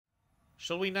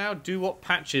Shall we now do what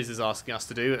Patches is asking us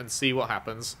to do and see what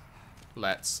happens?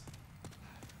 Let's.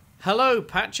 Hello,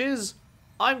 Patches.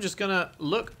 I'm just gonna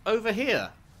look over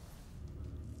here.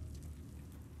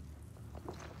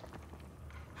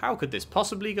 How could this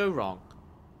possibly go wrong?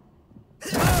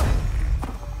 Hey,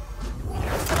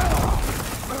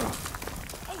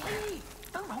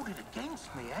 don't hold it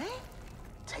against me, eh?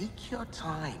 Take your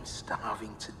time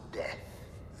starving to death.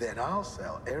 Then I'll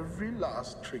sell every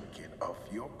last trinket off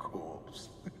your corpse.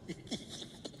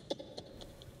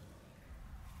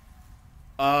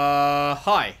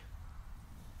 Hi.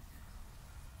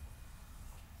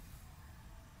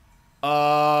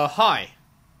 Hi.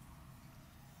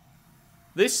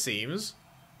 This seems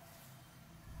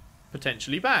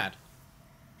potentially bad.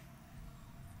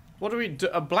 What do we do?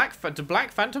 Do black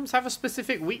phantoms have a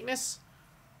specific weakness?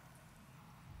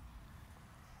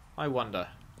 I wonder.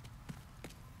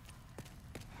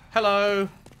 Hello.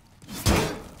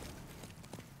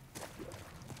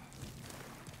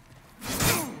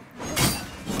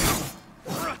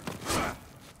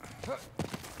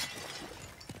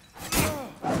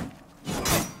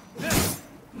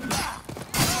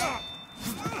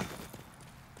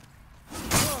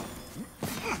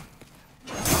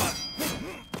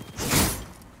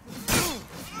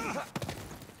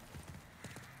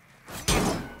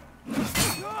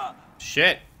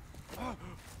 Shit.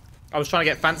 I was trying to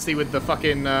get fancy with the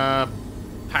fucking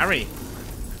parry.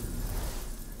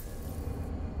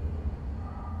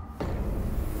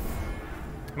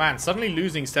 Man, suddenly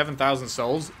losing 7,000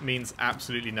 souls means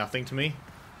absolutely nothing to me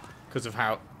because of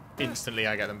how instantly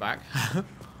I get them back.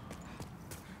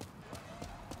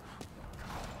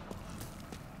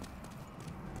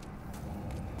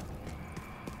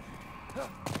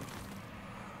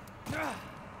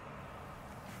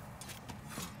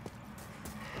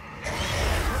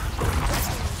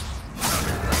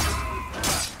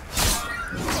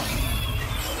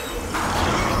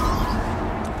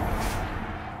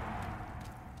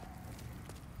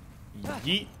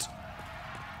 Yeet.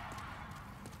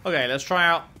 Okay, let's try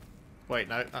out... Wait,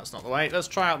 no, that's not the way. Let's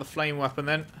try out the flame weapon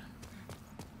then.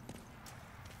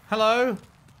 Hello?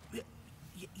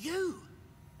 You?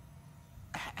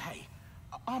 Hey,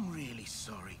 I'm really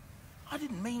sorry. I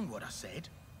didn't mean what I said.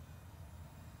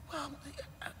 Well,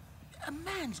 a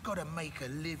man's got to make a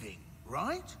living,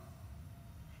 right?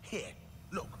 Here,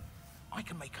 look, I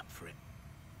can make up for it.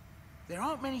 There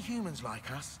aren't many humans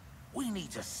like us. We need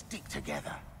to stick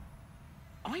together.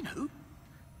 I know.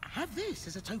 Have this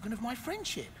as a token of my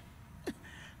friendship.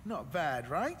 Not bad,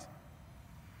 right?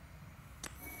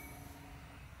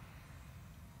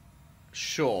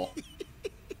 Sure.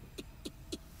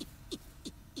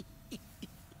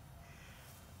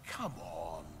 Come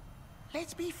on.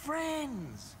 Let's be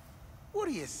friends. What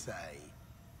do you say?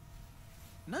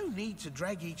 No need to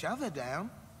drag each other down.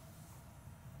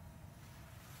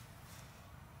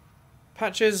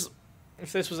 Patches,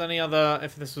 if this was any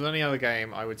other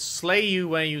game, I would slay you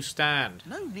where you stand.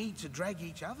 No need to drag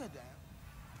each other down.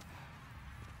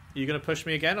 Are you gonna push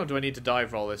me again, or do I need to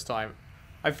dive roll this time?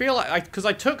 I feel like because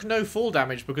I took no fall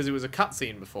damage because it was a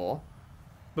cutscene before,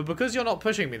 but because you're not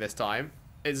pushing me this time,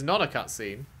 it's not a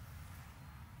cutscene.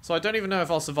 So I don't even know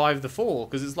if I'll survive the fall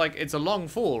because it's like it's a long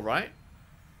fall, right?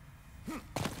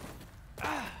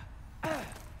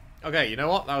 Okay, you know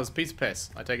what? That was a piece of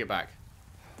piss. I take it back.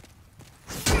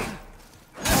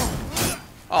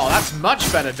 Oh, that's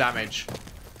much better damage.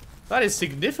 That is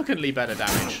significantly better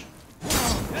damage.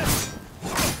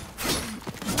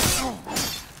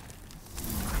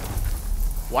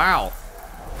 Wow.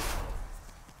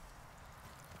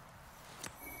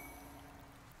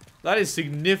 That is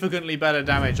significantly better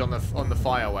damage on the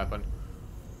fire weapon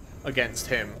against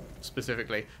him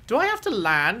specifically. Do I have to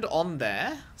land on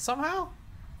there somehow?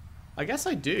 I guess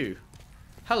I do.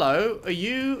 Hello, are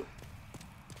you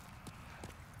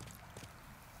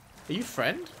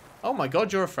friend? Oh my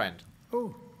god, you're a friend.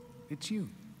 Oh, it's you.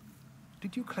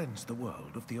 Did you cleanse the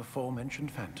world of the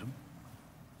aforementioned phantom?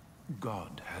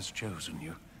 God has chosen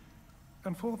you,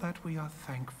 and for that we are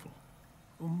thankful.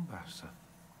 Umbasa.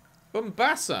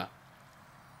 Umbasa?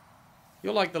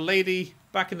 You're like the lady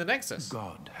back in the Nexus.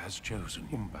 God has chosen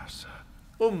Umbasa.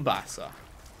 Umbasa.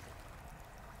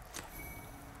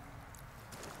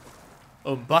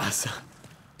 Umbasa.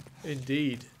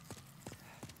 Indeed.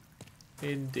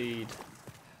 Indeed.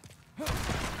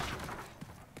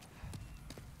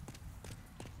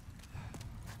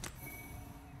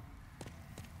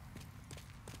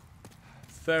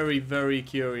 Very, very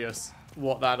curious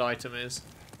what that item is.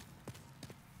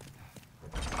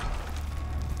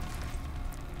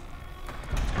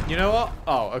 You know what?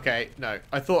 Oh, okay. No.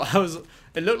 I thought I was...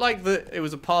 It looked like it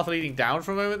was a path leading down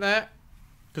for a moment there.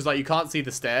 Because, like, you can't see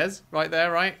the stairs right there,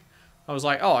 right? I was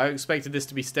like, oh, I expected this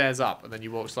to be stairs up. And then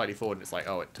you walk slightly forward and it's like,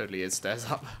 oh, it totally is stairs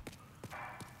up.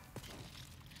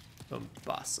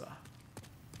 Mombasa.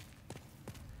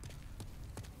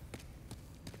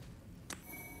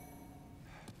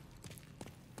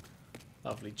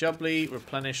 Lovely jubbly.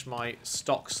 Replenish my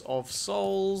stocks of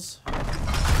souls. No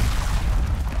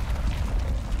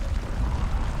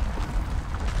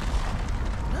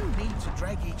need to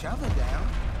drag each other down.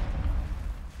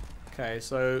 Okay,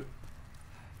 so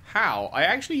how? I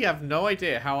actually have no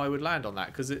idea how I would land on that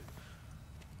because it,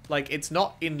 like, it's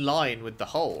not in line with the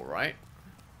hole, right?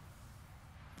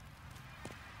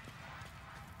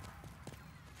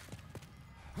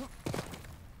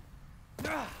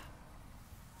 I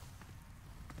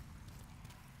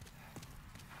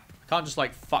can't just,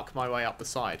 like, fuck my way up the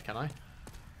side, can I?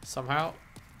 Somehow?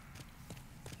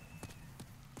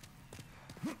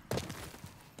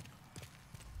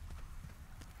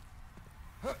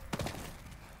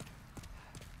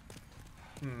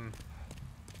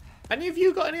 Any of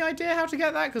you got any idea how to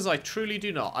get that? Because I truly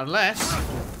do not. Unless...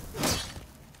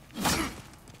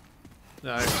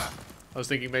 No. I was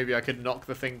thinking maybe I could knock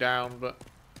the thing down, but...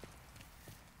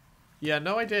 Yeah,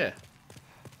 no idea.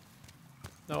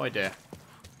 No idea.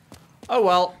 Oh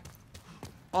well.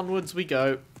 Onwards we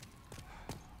go.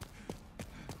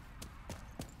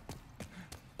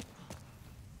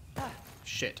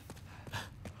 Shit.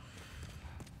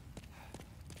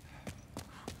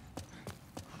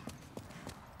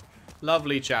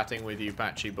 Lovely chatting with you,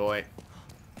 Patchy boy.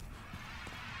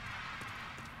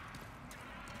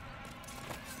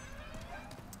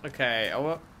 Okay,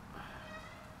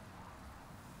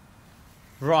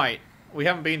 right. We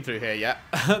haven't been through here yet.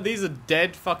 These are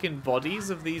dead fucking bodies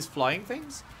of these flying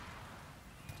things?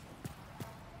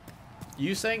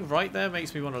 You saying right there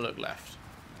makes me want to look left.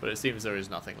 But it seems there is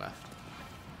nothing left.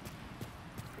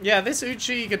 Yeah, this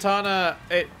Uchi katana,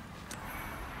 it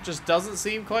just doesn't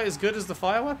seem quite as good as the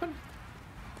fire weapon.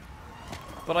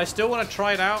 But I still want to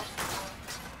try it out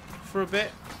for a bit,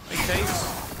 in case.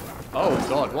 Oh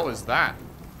god, what was that?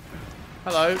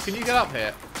 Hello, can you get up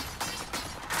here?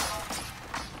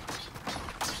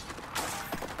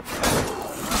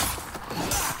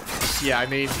 Yeah, I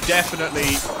mean, definitely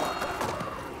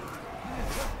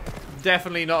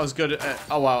not as good at,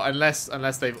 oh well,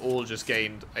 unless they've all just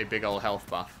gained a big old health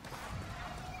buff.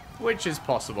 Which is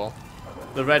possible.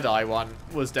 The red eye one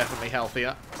was definitely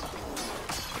healthier.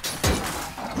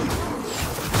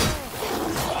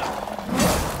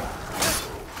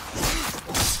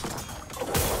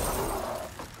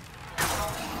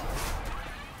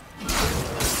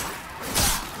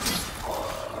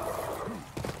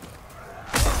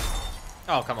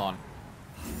 Oh, come on.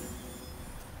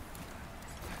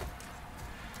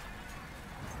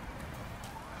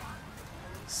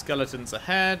 Skeletons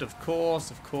ahead, of course,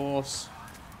 of course.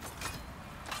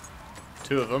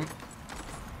 Two of them.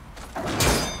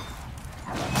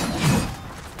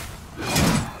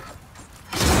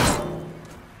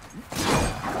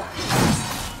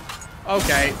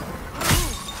 Okay.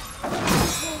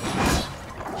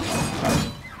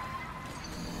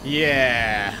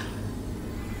 Yeah.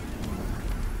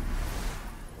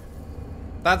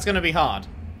 That's gonna be hard.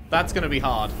 That's gonna be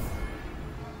hard.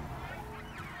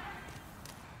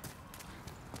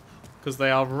 Because they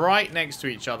are right next to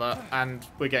each other, and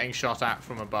we're getting shot at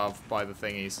from above by the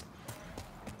thingies.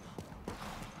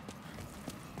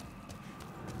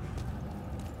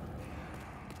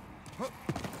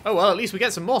 Oh well, at least we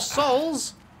get some more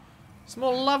souls! Some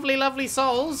more lovely, lovely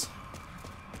souls!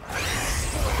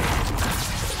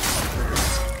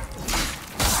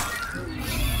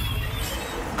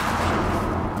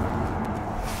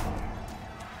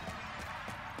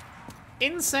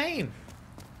 Insane!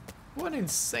 What an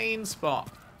insane spot.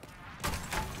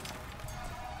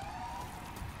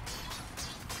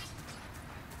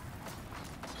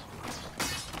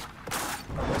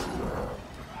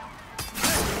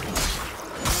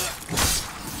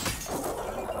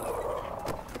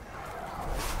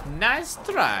 Nice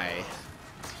try.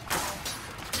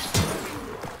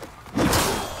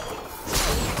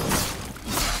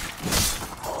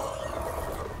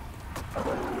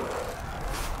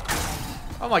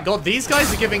 Oh my god, these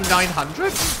guys are giving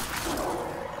 900?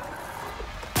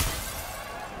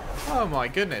 Oh my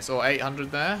goodness, or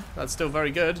 800 there. That's still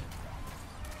very good.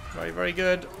 Very, very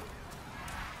good.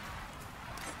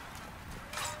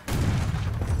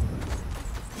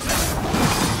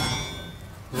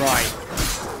 Right.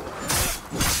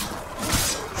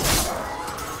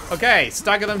 Okay,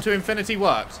 stagger them to infinity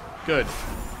worked. Good.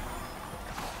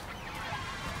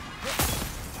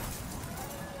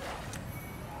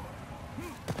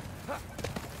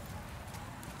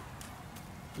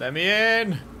 Let me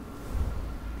in.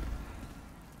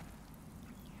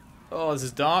 Oh, this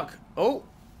is dark. Oh,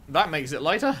 that makes it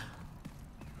lighter.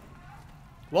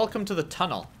 Welcome to the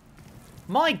tunnel.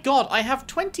 My god, I have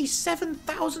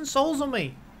 27,000 souls on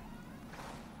me.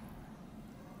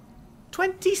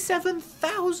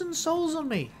 27,000 souls on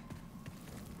me.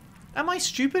 Am I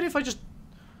stupid if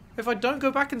I don't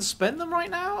go back and spend them right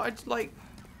now? I'd like...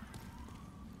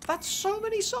 That's so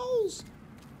many souls.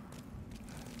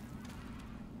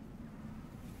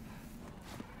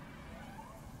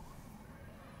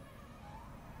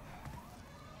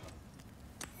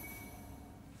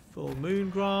 Full moon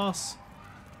grass.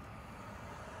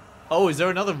 Oh, is there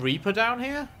another Reaper down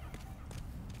here?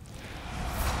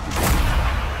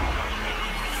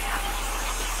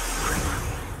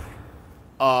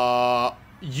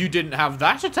 You didn't have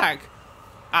that attack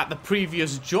at the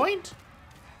previous joint?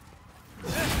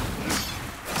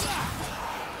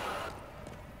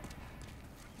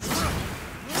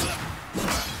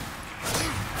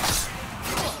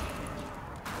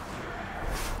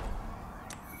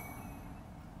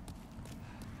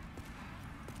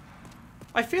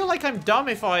 I feel like I'm dumb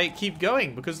if I keep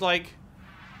going, because, like,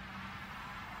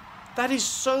 that is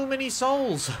so many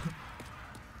souls.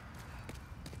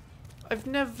 I've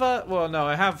never... Well, no,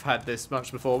 I have had this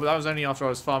much before, but that was only after I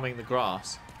was farming the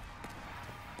grass.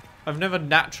 I've never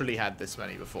naturally had this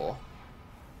many before.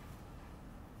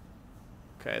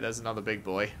 Okay, there's another big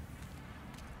boy.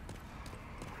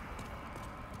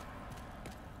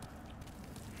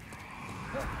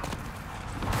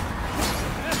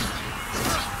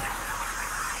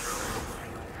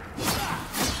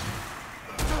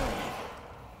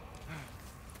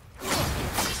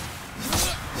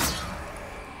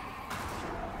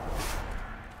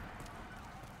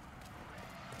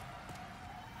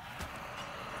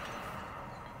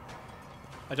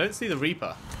 I don't see the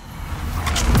Reaper.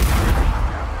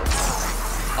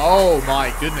 Oh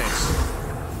my goodness.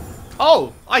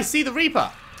 Oh, I see the Reaper.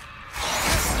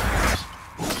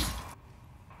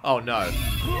 Oh no.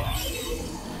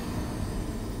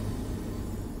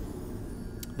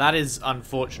 That is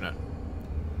unfortunate.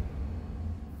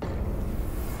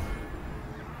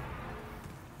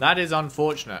 That is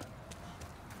unfortunate.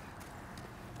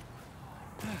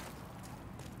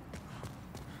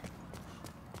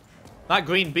 That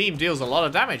green beam deals a lot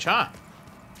of damage, huh?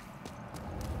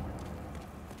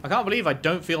 I can't believe I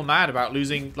don't feel mad about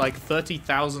losing like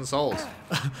 30,000 souls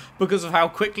because of how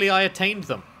quickly I attained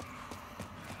them.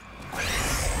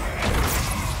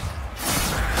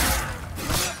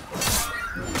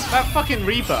 That fucking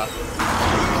Reaper.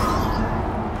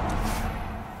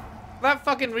 That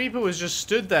fucking Reaper was just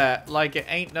stood there like it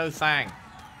ain't no thing.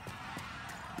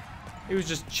 He was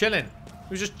just chilling. He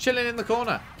was just chilling in the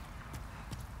corner.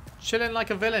 Chilling like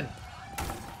a villain.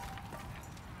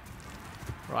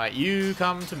 Right, you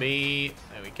come to me.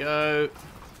 There we go.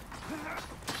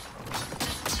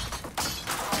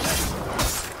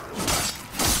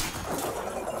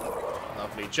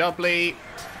 Lovely jubbly.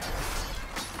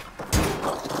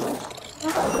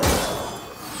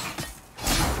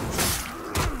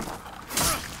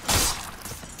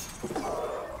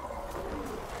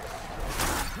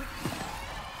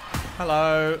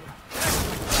 Hello.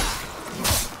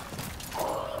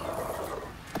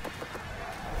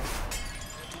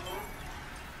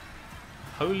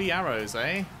 Holy arrows,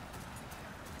 eh?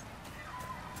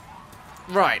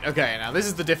 Right, okay, now this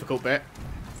is the difficult bit.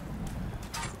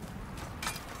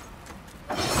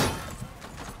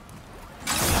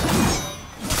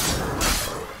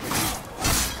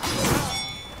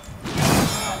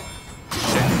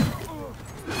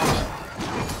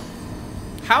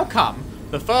 How come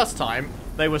the first time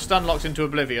they were stun locked into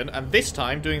oblivion, and this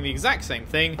time, doing the exact same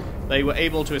thing, they were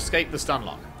able to escape the stun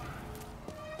lock?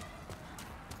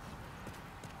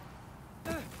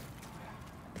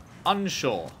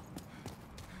 Unsure.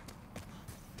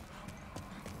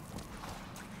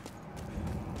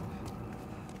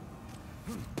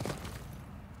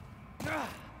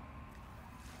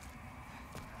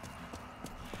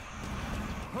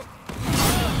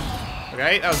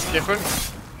 Okay, that was different.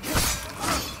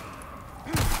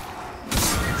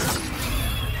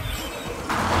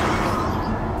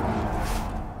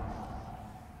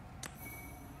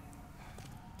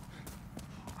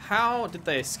 How did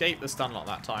they escape the stun lock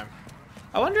that time?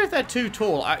 I wonder if they're too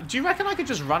tall. Do you reckon I could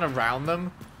just run around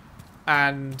them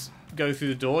and go through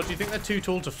the door? Do you think they're too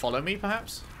tall to follow me,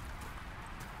 perhaps?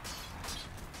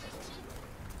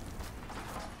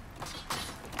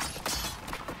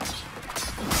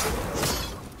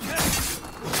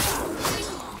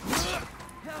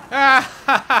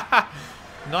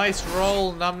 Nice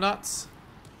roll, numbnuts.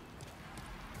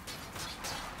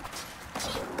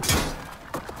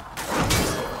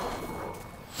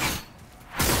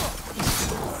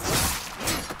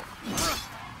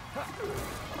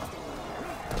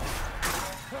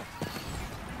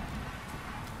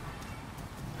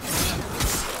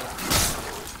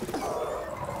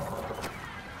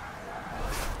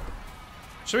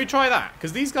 Should we try that?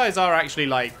 Because these guys are actually,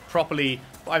 like, properly...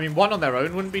 I mean, one on their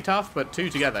own wouldn't be tough, but two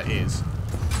together is.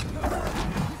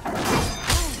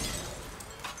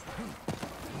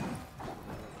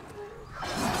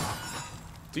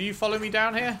 Do you follow me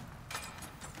down here?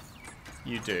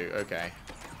 You do, okay.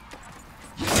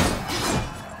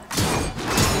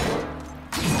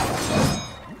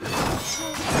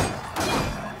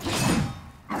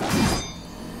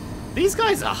 These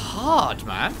guys are hard,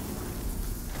 man.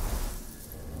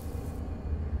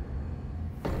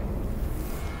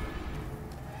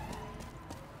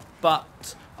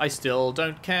 But I still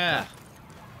don't care.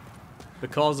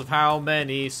 Because of how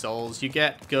many souls you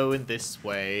get going this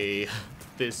way.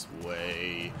 This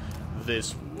way.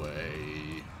 This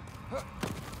way.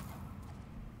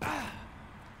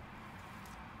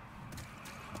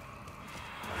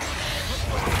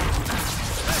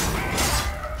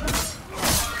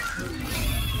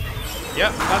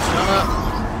 Yep, that's another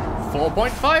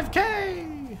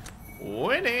 4.5k!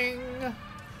 Winning!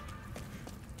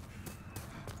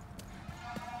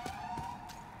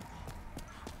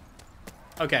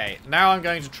 Okay, now I'm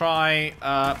going to try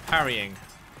parrying.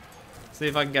 See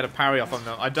if I can get a parry off on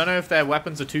them. I don't know if their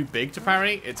weapons are too big to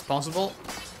parry. It's possible.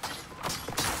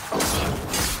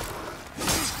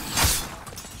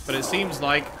 But it seems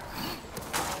like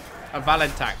a valid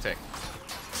tactic.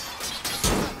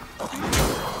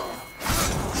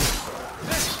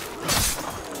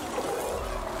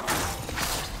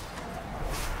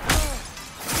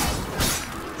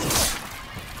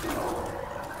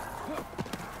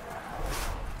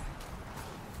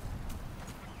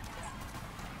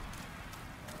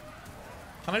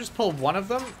 Can I just pull one of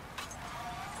them?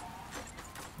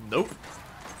 Nope.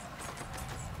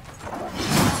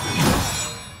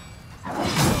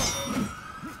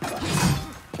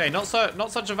 Okay, not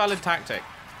such a valid tactic,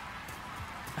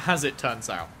 as it turns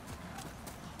out.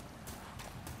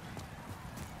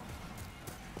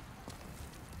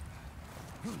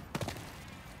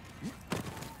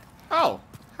 Oh,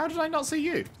 how did I not see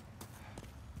you?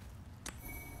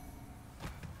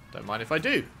 Don't mind if I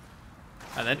do.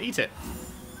 And then eat it.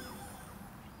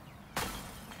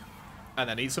 And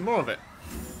then eat some more of it.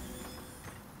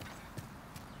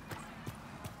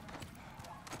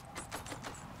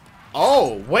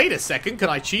 Oh, wait a second. Can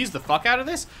I cheese the fuck out of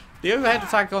this? The overhead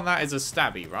attack on that is a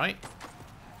stabby, right?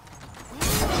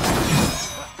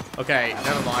 Okay,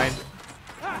 never mind.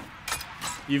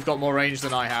 You've got more range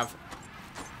than I have.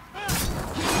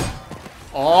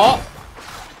 Oh!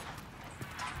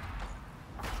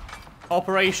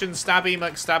 Operation Stabby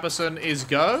McStabberson is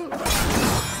go.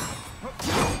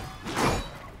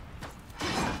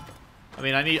 I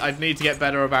mean, I'd need to get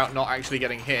better about not actually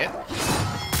getting hit.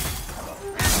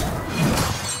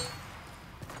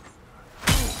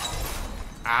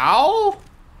 Ow!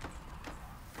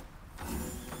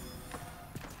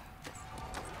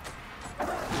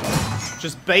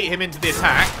 Just bait him into the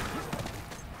attack.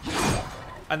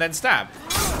 And then stab.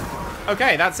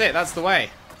 Okay, that's it. That's the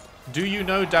way. Do you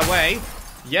know the way?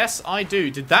 Yes, I do.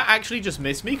 Did that actually just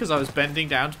miss me because I was bending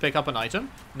down to pick up an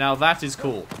item? Now that is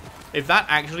cool. If that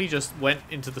actually just went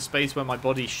into the space where my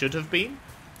body should have been,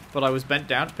 but I was bent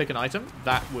down to pick an item,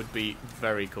 that would be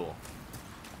very cool.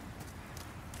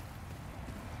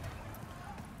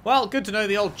 Well, good to know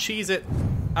the old cheese it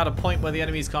at a point where the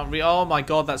enemies can't oh my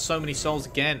god, that's so many souls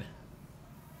again.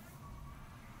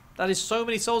 That is so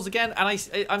many souls again,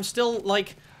 and I'm still,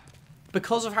 like,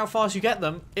 because of how fast you get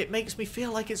them, it makes me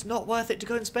feel like it's not worth it to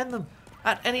go and spend them.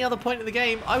 At any other point in the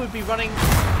game, I would be running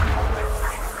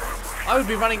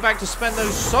back to spend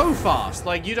those so fast.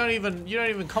 Like, you don't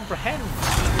even comprehend.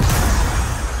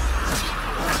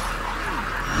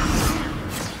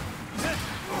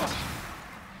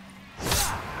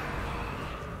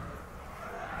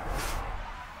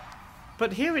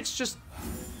 But here it's just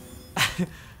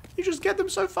you just get them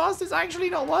so fast, it's actually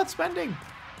not worth spending.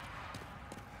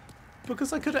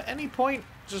 Because I could at any point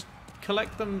just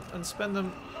collect them and spend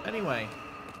them anyway.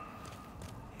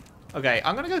 Okay,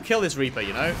 I'm gonna go kill this Reaper,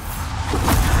 you know?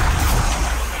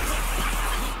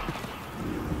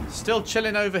 Still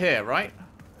chilling over here, right?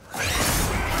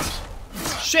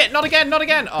 Shit, not again, not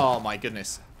again! Oh my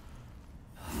goodness.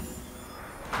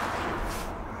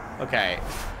 Okay.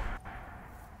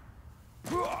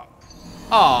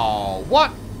 Oh,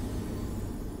 what?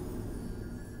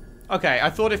 Okay, I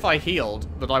thought if I healed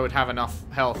that I would have enough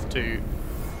health to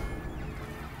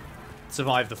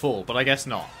survive the fall, but I guess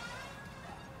not.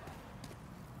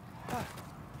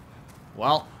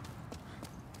 Well,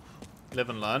 live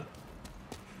and learn.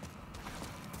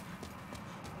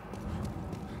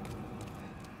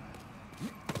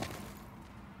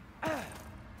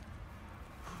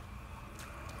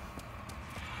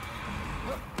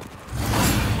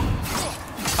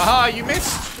 Aha, you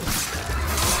missed!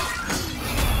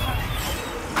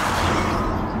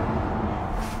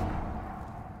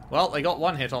 Well, they got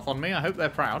one hit off on me. I hope they're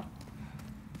proud.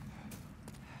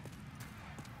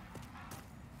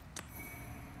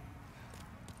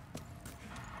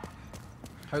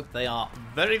 Hope they are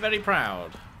very, very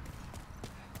proud.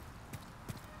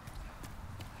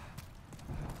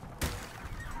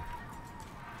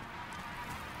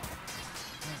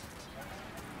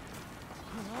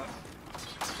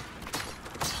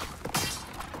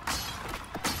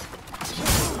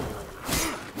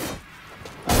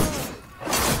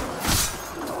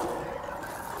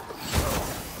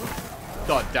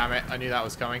 God damn it, I knew that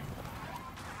was coming.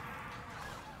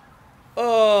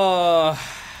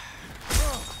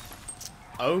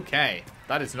 Okay,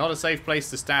 that is not a safe place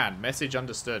to stand. Message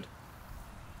understood.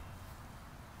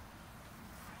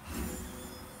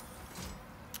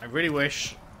 I really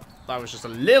wish that was just a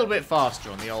little bit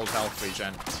faster on the old health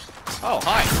regen. Oh,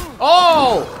 hi.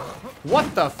 Oh!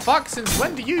 What the fuck? Since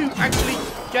when do you actually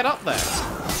get up there?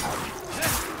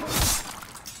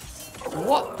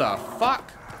 What the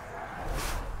fuck?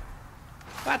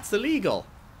 That's illegal.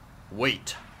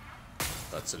 Wait.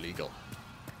 That's illegal.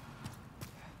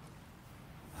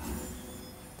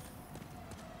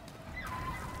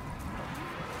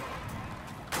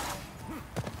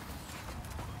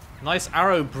 Nice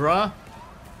arrow, bruh.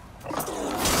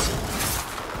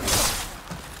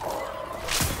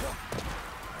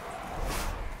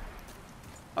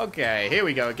 Okay, here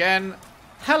we go again.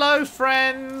 Hello,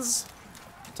 friends.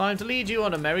 Time to lead you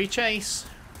on a merry chase.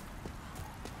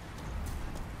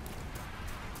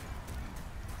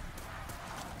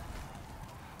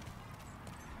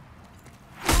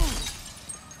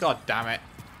 God damn it.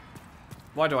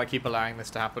 Why do I keep allowing this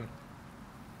to happen?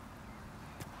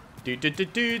 Have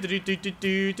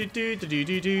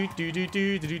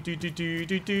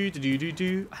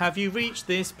you reached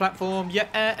this platform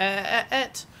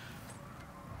yet?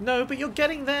 No, but you're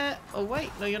getting there. Oh,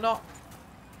 wait. No, you're not.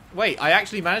 Wait, I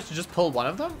actually managed to just pull one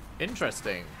of them?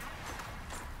 Interesting.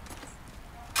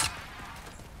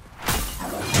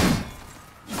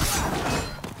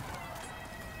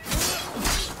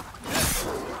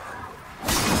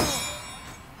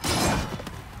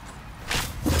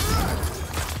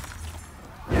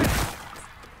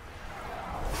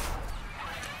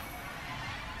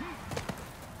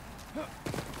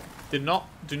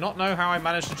 Do not know how I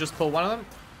managed to just pull one of them,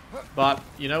 but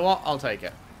you know what? I'll take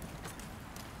it.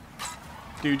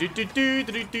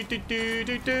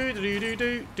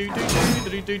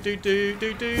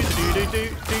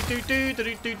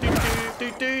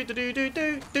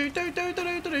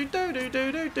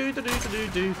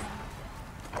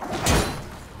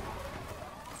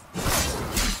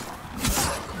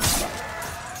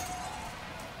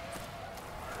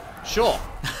 Sure.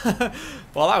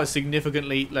 Well, that was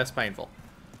significantly less painful.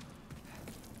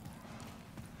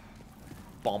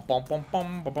 Bum bum bum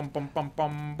bum bum bum bum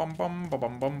bum bum bum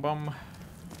bum bum bum.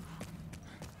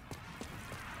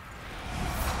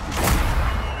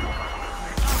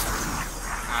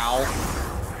 Ow.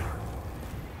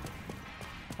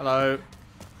 Hello.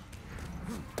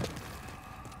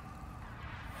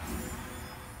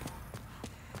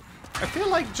 I feel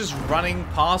like just running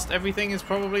past everything is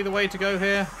probably the way to go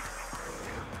here.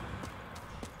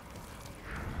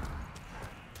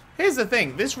 Here's the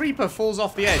thing, this Reaper falls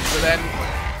off the edge, but then...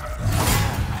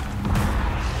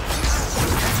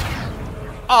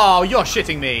 Oh, you're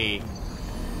shitting me!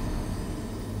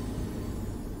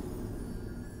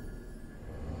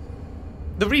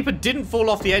 The Reaper didn't fall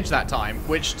off the edge that time,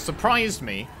 which surprised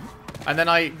me. And then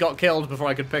I got killed before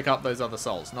I could pick up those other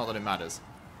souls. Not that it matters.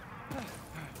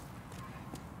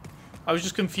 I was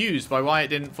just confused by why it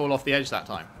didn't fall off the edge that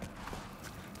time.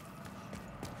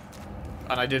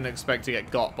 And I didn't expect to get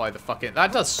got by the fucking...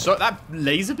 That does so... That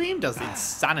laser beam does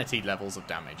insanity levels of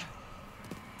damage.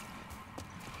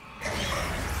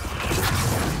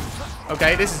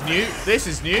 Okay, this is new. This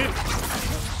is new.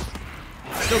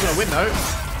 Still gonna win, though.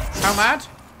 How mad?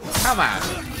 How mad?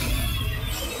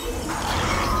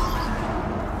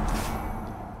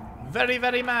 Very,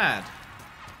 very mad.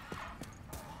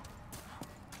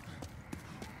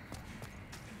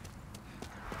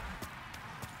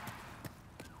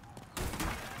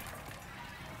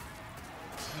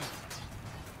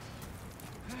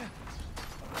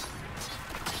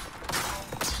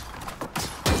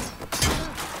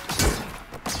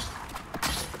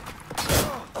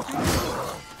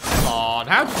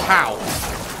 How?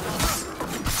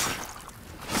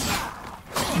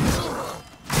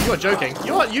 You are joking.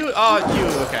 You are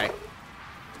okay.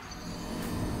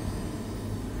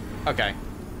 Okay.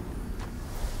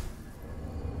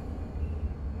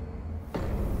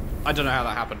 I don't know how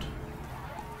that happened.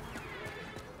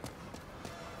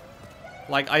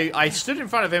 Like, I stood in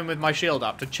front of him with my shield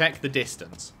up to check the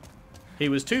distance. He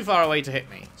was too far away to hit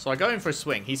me, so I go in for a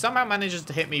swing. He somehow manages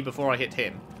to hit me before I hit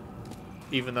him.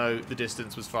 Even though the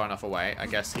distance was far enough away. I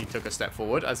guess he took a step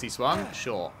forward as he swung.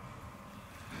 Sure.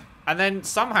 And then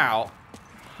somehow...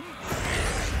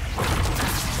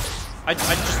 I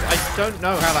don't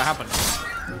know how that happened.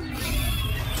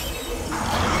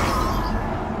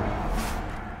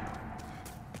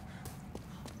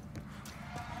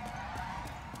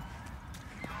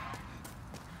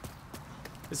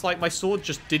 It's like my sword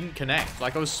just didn't connect.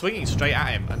 Like I was swinging straight at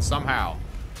him and somehow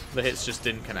the hits just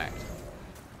didn't connect.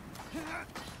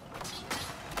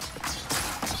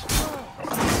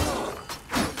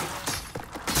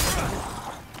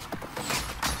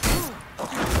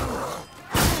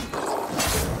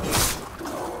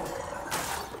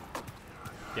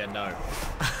 Yeah,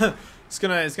 no. It's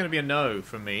gonna be a no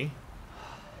from me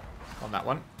on that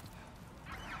one.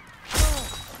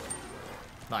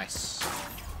 Nice.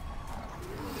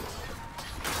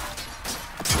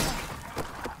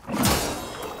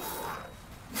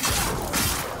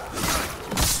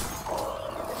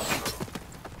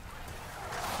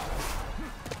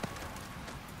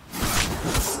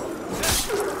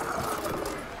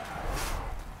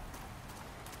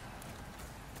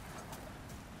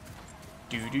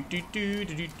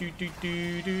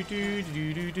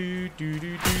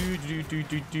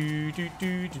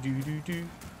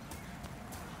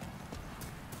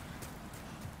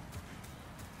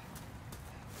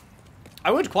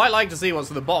 I would quite like to see what's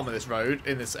at the bottom of this road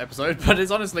in this episode, but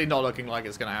it's honestly not looking like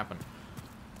it's going to happen.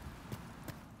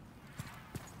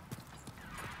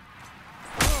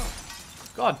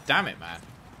 God damn it, man.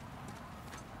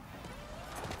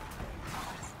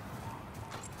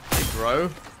 Hey, bro.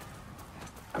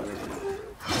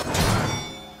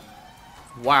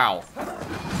 Wow.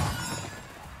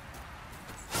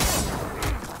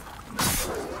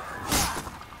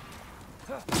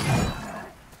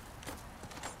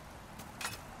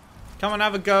 Come and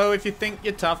have a go if you think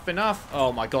you're tough enough.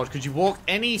 Oh my god, could you walk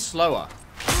any slower?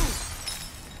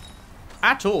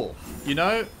 At all, you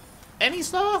know? Any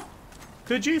slower?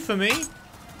 Could you for me?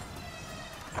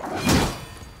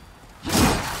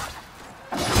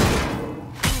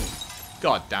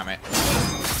 God damn it.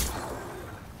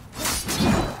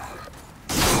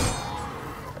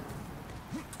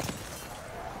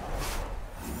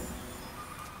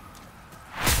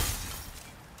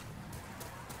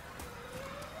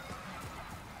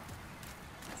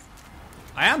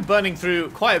 I am burning through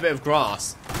quite a bit of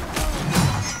grass.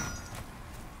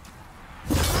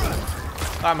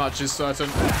 That much is certain.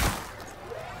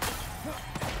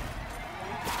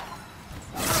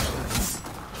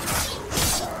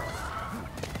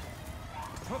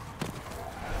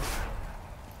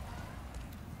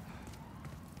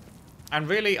 And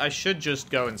really, I should just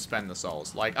go and spend the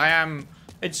souls. Like, I am...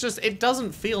 It's just, it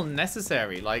doesn't feel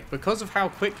necessary. Like, because of how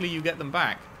quickly you get them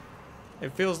back,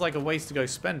 it feels like a waste to go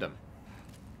spend them.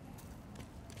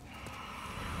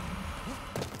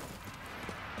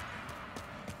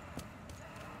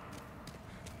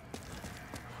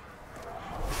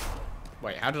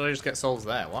 Wait, how did I just get souls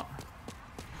there? What?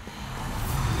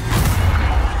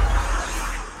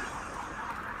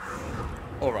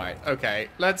 Alright, okay.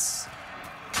 Let's...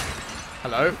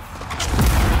 Hello?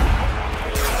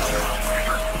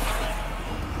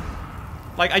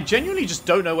 Like, I genuinely just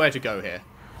don't know where to go here.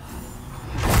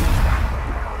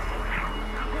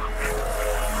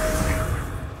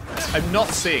 I'm not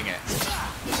seeing it.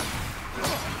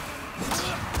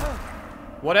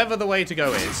 Whatever the way to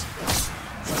go is,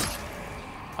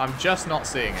 I'm just not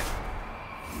seeing it.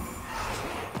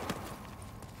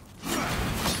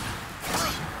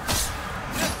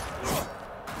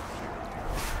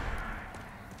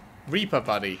 Reaper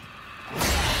buddy.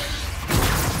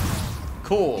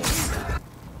 Cool.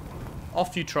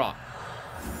 Off you trot.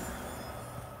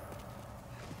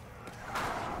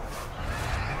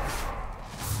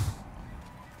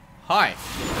 Hi.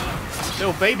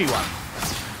 Little baby one.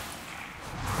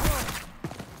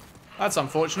 That's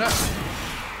unfortunate.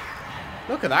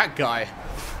 Look at that guy.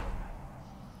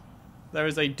 There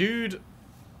is a dude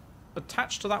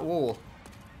attached to that wall.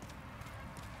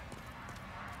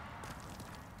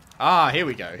 Ah, here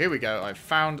we go. Here we go. I've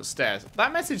found stairs.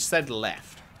 That message said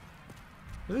left.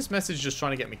 Is this message just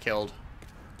trying to get me killed?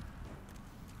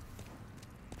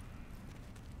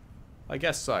 I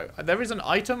guess so. There is an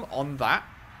item on that.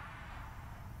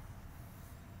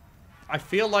 I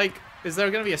feel like... Is there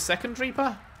going to be a second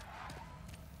Reaper?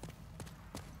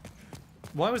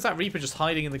 Why was that Reaper just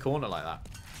hiding in the corner like that?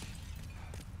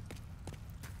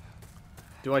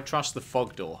 Do I trust the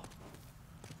fog door?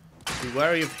 Be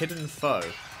wary of hidden foe.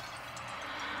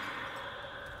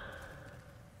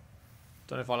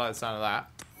 Don't know if I like the sound of that.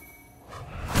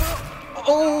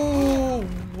 Oh,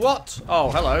 what? Oh,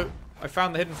 hello. I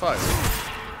found the hidden foe.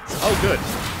 Oh, good.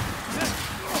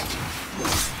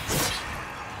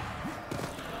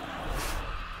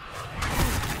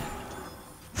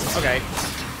 Okay.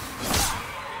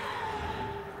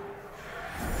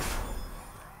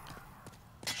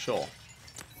 Sure.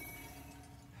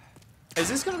 Is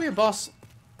this going to be a boss?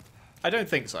 I don't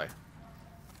think so.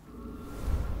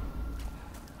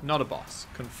 Not a boss.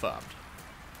 Confirmed.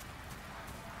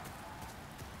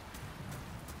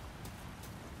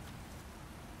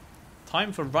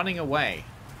 Time for running away.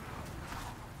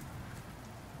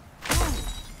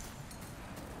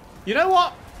 You know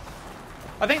what?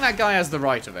 I think that guy has the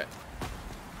right of it.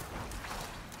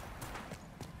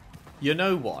 You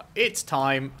know what? It's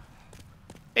time.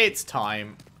 It's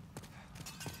time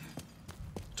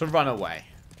to run away.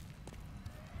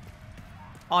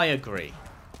 I agree.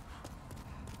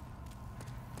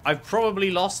 I've probably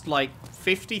lost like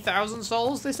 50,000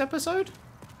 souls this episode.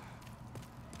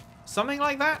 Something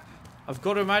like that. I've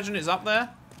got to imagine it's up there.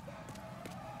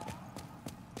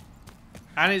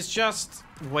 And it's just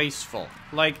wasteful.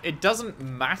 Like, it doesn't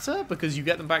matter because you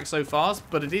get them back so fast,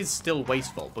 but it is still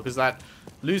wasteful because that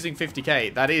losing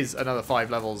 50k, that is another 5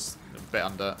 levels, a bit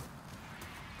under,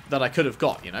 that I could have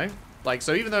got, you know? Like,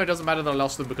 so even though it doesn't matter that I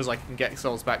lost them because I can get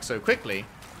souls back so quickly,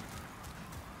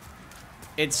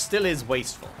 it still is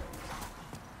wasteful.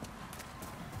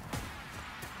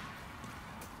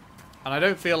 And I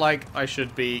don't feel like I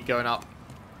should be going up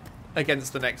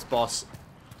against the next boss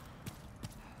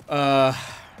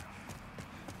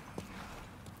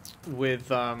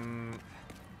with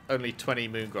only 20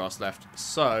 moongrass left.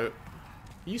 So,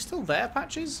 are you still there,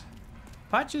 Patches?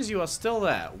 Patches, you are still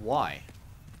there. Why?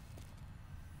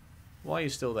 Why are you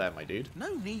still there, my dude?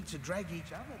 No need to drag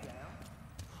each other down.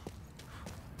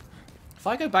 If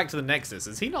I go back to the Nexus,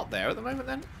 is he not there at the moment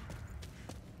then?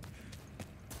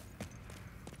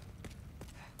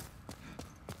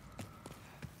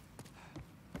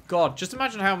 God, just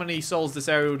imagine how many souls this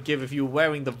area would give if you were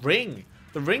wearing the ring.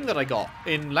 The ring that I got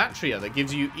in Latria that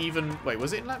gives you even... Wait,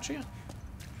 was it in Latria?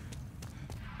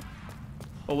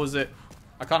 Or was it...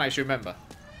 I can't actually remember.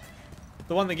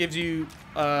 The one that gives you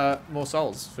more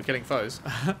souls for killing foes.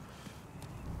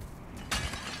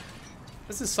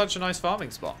 This is such a nice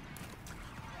farming spot.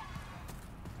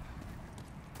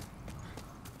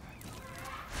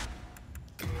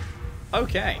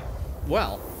 Okay,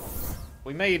 well,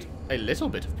 we made a little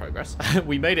bit of progress.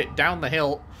 We made it down the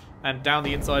hill and down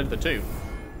the inside of the tomb.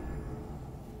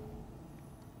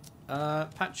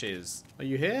 Patches, are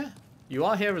you here? You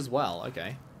are here as well,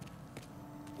 okay.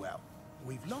 Well,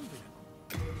 we've long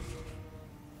been...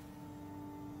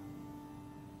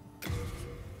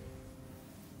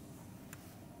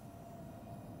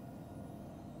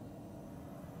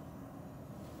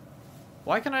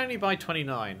 Why can I only buy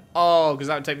 29? Oh, because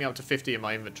that would take me up to 50 in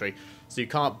my inventory. So you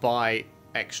can't buy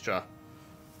extra.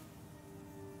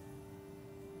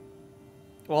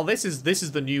 Well, this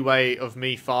is the new way of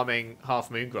me farming half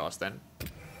moongrass then.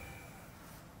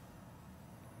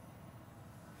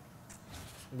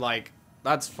 Like,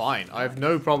 that's fine. I have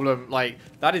no problem. Like,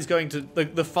 that is going to...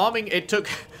 The farming, it took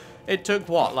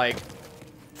what, like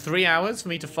 3 hours for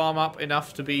me to farm up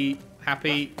enough to be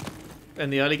happy in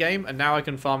the early game, and now I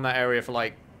can farm that area for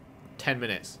like 10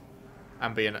 minutes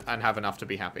and have enough to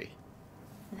be happy.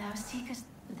 Thou seekest,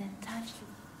 then touch.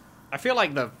 I feel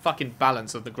like the fucking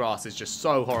balance of the grass is just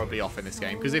so horribly off in this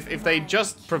game, because if they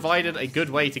just provided a good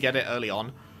way to get it early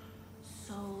on,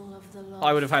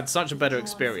 I would have had such a better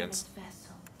experience.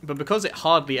 But because it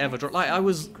hardly ever dropped, like I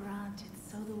was...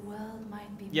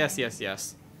 Yes, yes,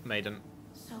 yes, maiden.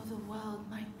 So the world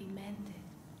might be mended.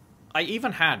 I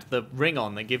even had the ring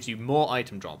on that gives you more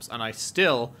item drops, and I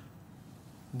still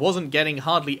wasn't getting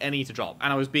hardly any to drop.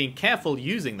 And I was being careful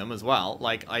using them as well,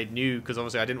 like I knew, because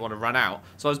obviously I didn't want to run out.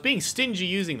 So I was being stingy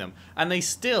using them, and they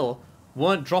still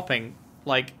weren't dropping,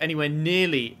 like, anywhere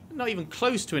nearly, not even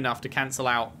close to enough to cancel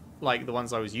out, like, the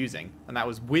ones I was using. And that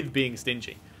was with being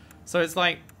stingy. So it's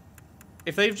like,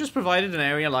 if they've just provided an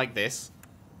area like this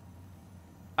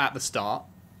at the start,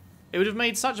 it would have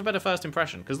made such a better first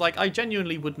impression. Because, like, I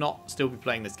genuinely would not still be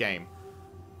playing this game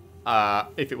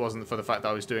if it wasn't for the fact that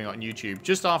I was doing it on YouTube.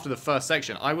 Just after the first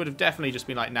section, I would have definitely just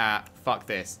been like, nah, fuck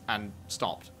this, and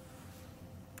stopped.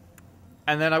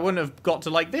 And then I wouldn't have got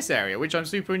to, like, this area, which I'm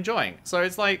super enjoying. So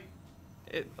it's like,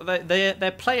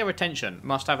 their player retention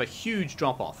must have a huge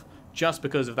drop-off just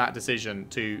because of that decision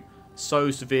to so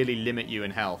severely limit you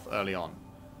in health early on.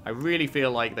 I really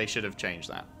feel like they should have changed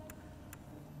that.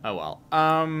 Oh well.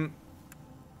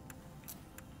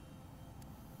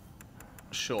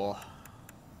 Sure.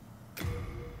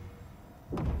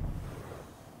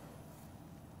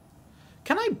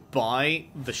 Can I buy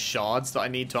the shards that I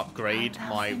need to upgrade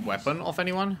my weapon off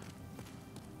anyone?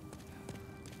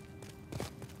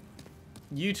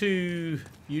 You two,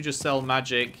 you just sell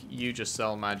magic, you just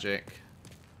sell magic.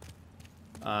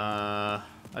 I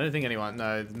don't think anyone,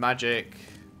 no, magic.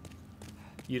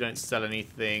 You don't sell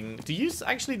anything. Do you,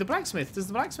 actually, the blacksmith, does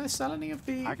the blacksmith sell any of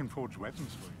the... I can forge weapons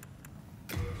for you.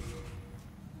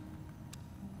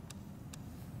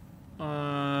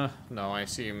 No, I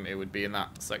assume it would be in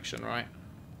that section, right?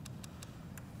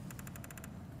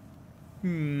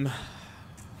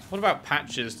 What about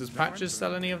Patches? Does Patches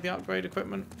sell any of the upgrade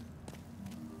equipment?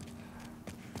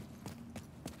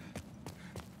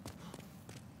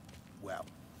 Well,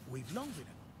 we've long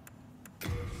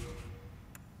been...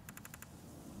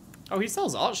 Oh, he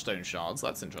sells Archstone shards.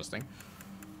 That's interesting.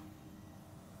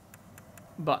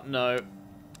 But no.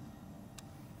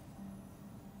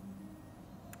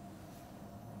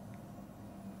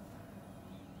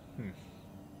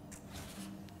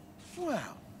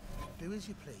 Well, do as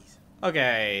you please.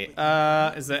 Okay,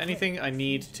 is there anything I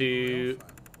need to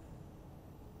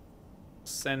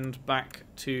send back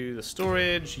to the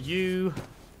storage? You...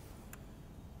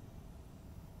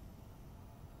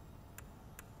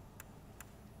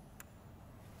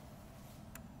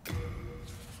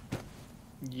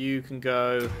 You can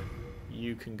go.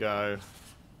 You can go.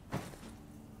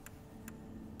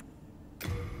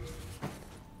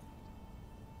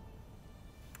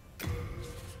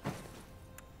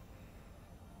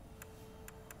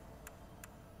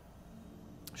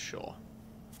 Sure.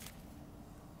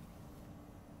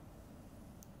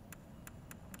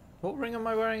 What ring am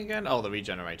I wearing again? Oh, the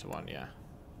regenerator one, yeah.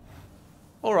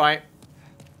 Alright.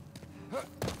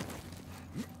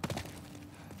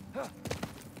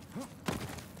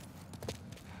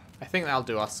 I think that'll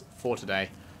do us for today.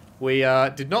 We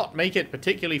did not make it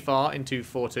particularly far into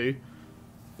 4.2,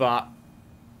 but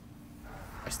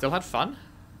I still had fun,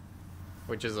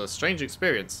 which is a strange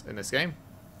experience in this game.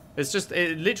 It's just,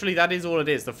 literally that is all it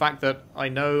is. The fact that I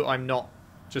know I'm not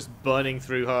just burning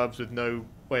through herbs with no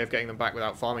way of getting them back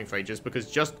without farming for ages, because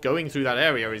just going through that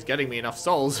area is getting me enough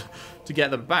souls to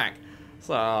get them back.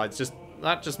 So it's just,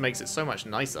 that just makes it so much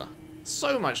nicer.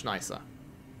 So much nicer.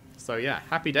 So yeah,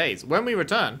 happy days. When we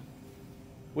return,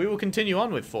 we will continue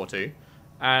on with 4.2,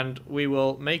 and we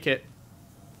will make it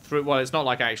through. Well, it's not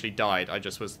like I actually died. I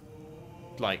just was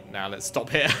like, now let's stop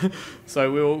here.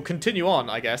 So we will continue on,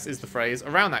 I guess, is the phrase,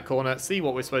 around that corner, see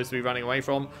what we're supposed to be running away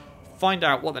from, find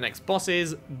out what the next boss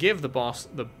is, give the boss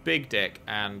the big dick,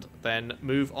 and then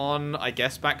move on, I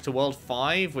guess, back to World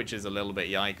 5, which is a little bit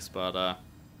yikes, but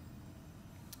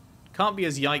can't be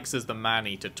as yikes as the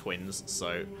Man-Eater twins,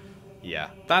 so yeah,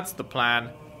 that's the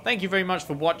plan. Thank you very much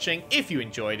for watching. If you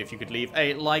enjoyed, if you could leave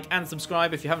a like and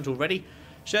subscribe if you haven't already.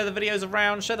 Share the videos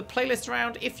around, share the playlist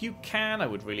around if you can. I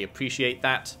would really appreciate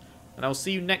that. And I'll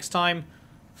see you next time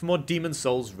for more Demon's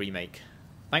Souls Remake.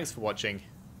 Thanks for watching.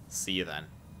 See you then.